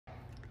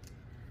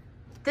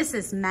This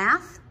is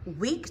Math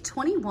Week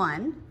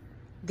 21,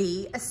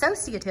 the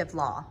Associative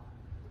Law.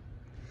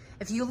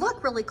 If you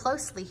look really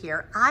closely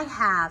here, I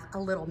have a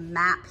little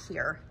map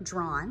here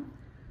drawn,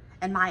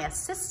 and my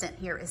assistant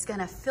here is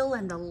going to fill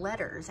in the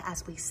letters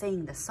as we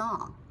sing the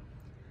song.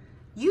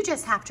 You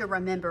just have to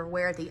remember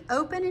where the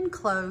open and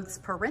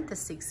closed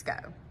parentheses go.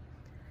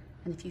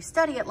 And if you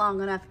study it long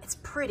enough, it's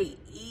pretty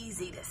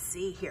easy to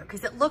see here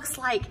because it looks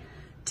like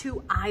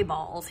two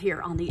eyeballs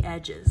here on the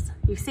edges.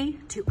 You see?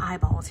 Two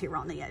eyeballs here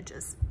on the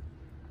edges.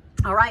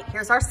 All right,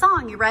 here's our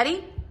song. You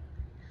ready?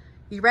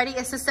 You ready,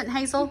 Assistant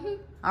Hazel?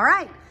 Mm-hmm. All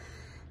right.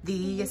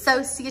 The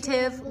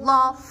associative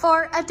law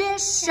for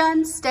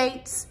addition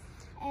states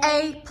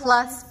A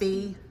plus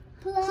B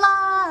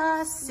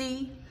plus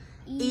C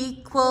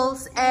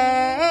equals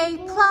A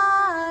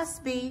plus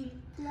B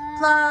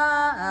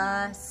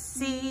plus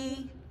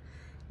C.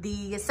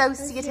 The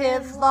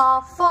associative law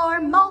for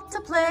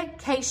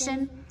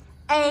multiplication,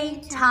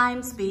 A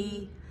times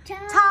B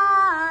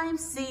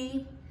times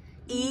C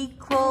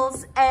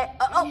equals A,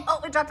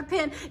 I dropped a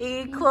pen,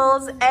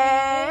 equals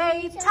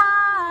A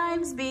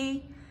times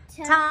B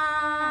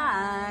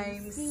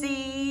times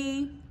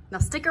C. Now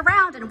stick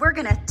around and we're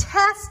gonna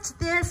test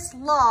this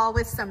law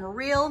with some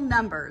real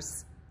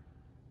numbers.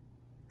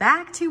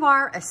 Back to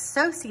our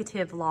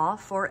associative law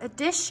for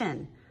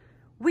addition.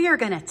 We are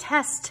gonna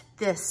test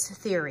this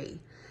theory.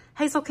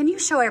 Hazel, can you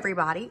show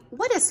everybody,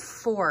 what does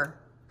 4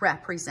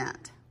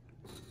 represent?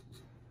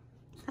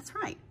 That's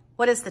right.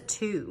 What does the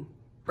 2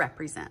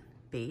 represent?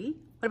 B.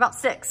 What about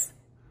 6?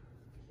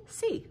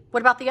 C.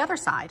 What about the other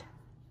side?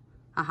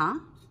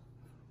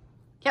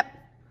 Yep.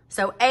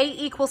 So A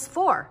equals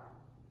 4,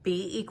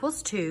 B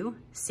equals 2,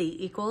 C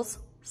equals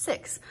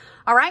 6.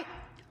 All right,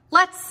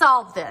 let's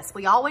solve this.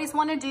 We always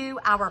want to do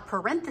our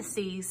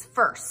parentheses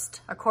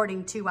first,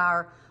 according to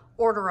our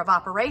order of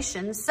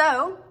operations.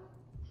 So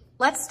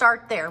let's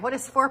start there. What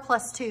does 4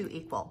 plus 2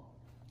 equal?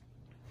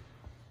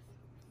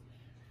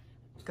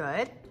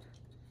 Good.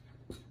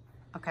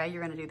 Okay,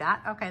 you're going to do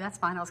that. Okay, that's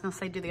fine. I was going to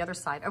say do the other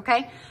side.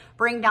 Okay,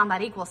 bring down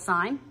that equal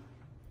sign.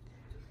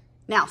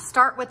 Now,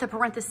 start with the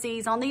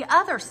parentheses on the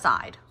other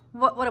side.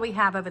 What do we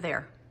have over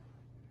there?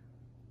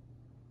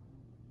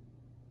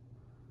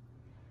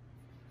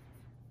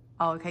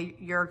 Oh, okay,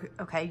 you're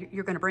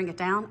going to bring it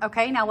down.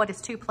 Okay, now what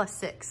is 2 plus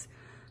 6?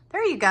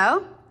 There you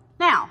go.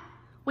 Now,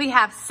 we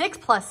have 6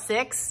 plus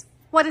 6.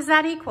 What does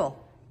that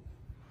equal?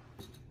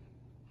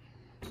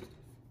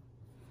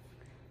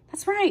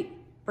 That's right.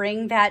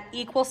 Bring that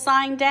equal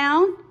sign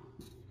down.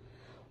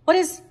 What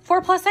does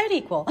 4 plus 8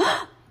 equal?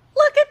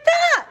 Look at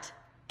that!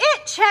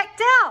 It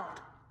checked out.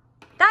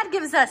 That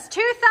gives us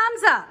 2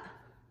 thumbs up.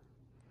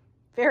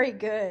 Very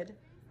good.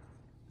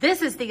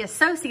 This is the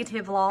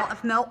associative law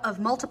of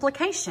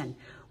multiplication.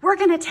 We're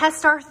going to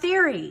test our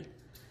theory.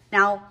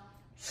 Now,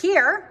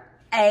 here,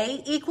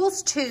 A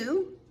equals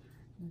 2,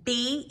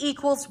 B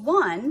equals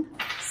 1,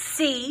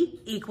 C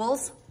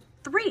equals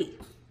 3.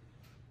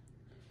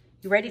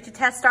 You ready to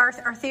test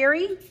our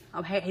theory?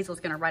 Oh, hey, Hazel's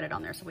going to write it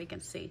on there so we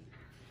can see.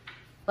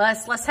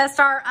 Let's test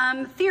our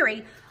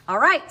theory. All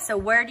right, so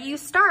where do you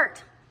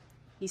start?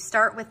 You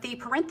start with the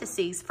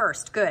parentheses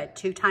first. Good.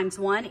 2 times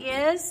 1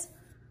 is?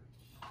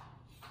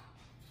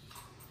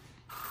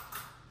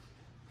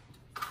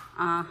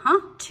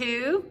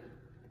 2.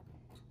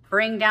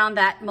 Bring down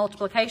that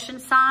multiplication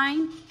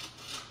sign.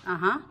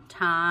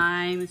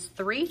 Times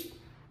 3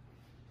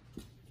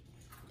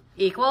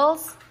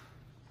 equals?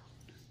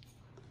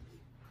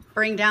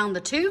 Bring down the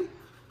 2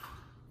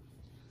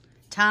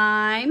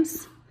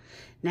 times.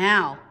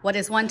 Now, what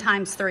is 1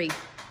 times 3?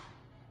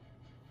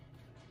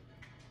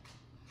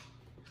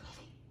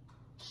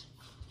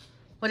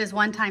 What is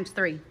 1 times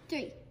 3?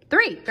 3.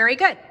 3, very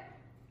good.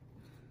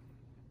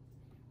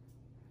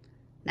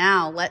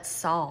 Now, let's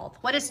solve.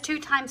 What is 2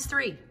 times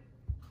 3?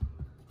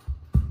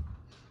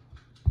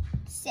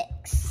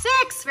 6.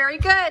 6, very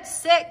good,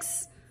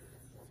 6.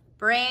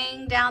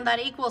 Bring down that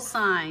equal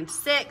sign.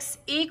 6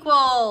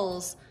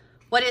 equals,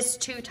 what is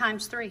 2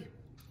 times 3?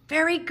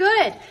 Very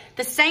good.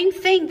 The same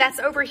thing that's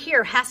over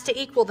here has to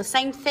equal the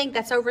same thing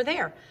that's over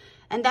there.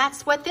 And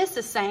that's what this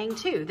is saying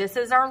too. This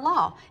is our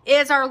law.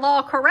 Is our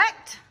law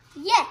correct?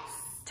 Yes.